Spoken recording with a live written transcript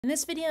In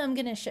this video, I'm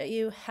going to show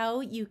you how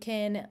you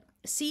can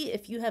see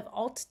if you have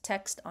alt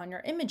text on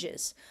your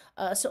images.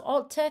 So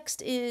alt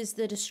text is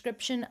the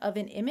description of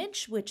an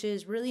image, which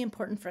is really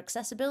important for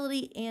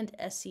accessibility and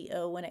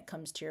SEO when it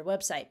comes to your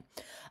website.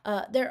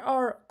 There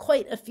are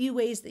quite a few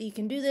ways that you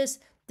can do this.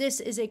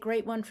 This is a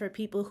great one for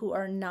people who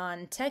are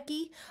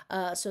non-techie,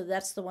 so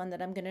that's the one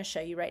that I'm going to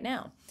show you right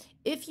now.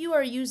 If you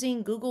are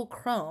using Google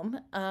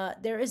Chrome,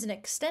 there is an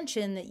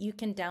extension that you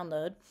can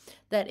download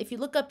that if you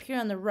look up here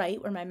on the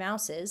right where my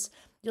mouse is,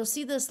 you'll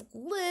see this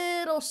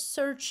little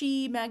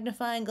searchy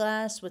magnifying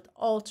glass with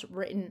alt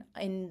written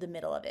in the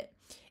middle of it.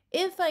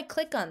 If I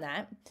click on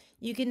that,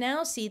 you can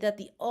now see that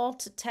the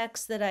alt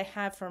text that I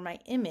have for my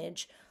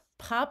image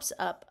pops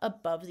up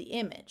above the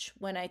image.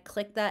 When I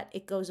click that,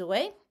 it goes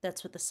away.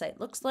 That's what the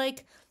site looks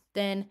like.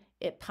 Then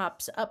it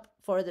pops up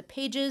for the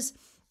pages.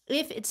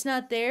 If it's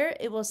not there,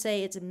 it will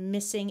say it's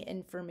missing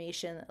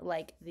information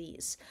like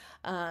these.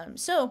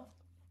 So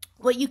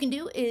what you can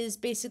do is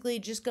basically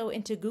just go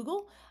into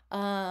Google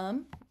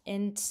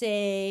and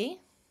say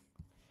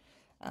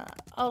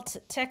alt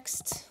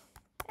text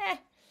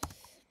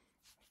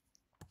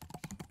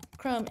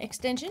Chrome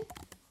extension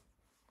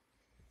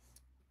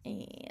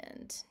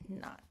and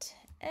not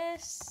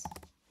S.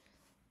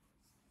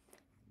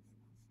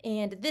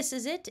 And this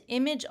is it,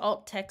 image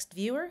alt text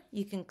viewer.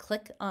 You can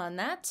click on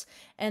that,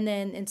 and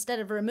then instead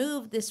of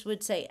remove, this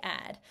would say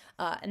add.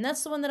 And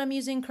that's the one that I'm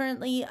using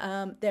currently.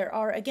 There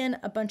are, again,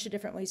 a bunch of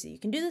different ways that you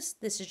can do this.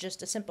 This is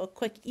just a simple,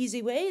 quick,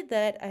 easy way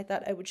that I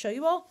thought I would show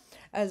you all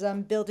as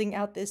I'm building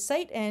out this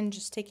site and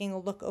just taking a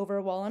look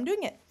over while I'm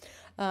doing it.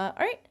 All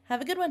right,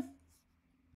 have a good one.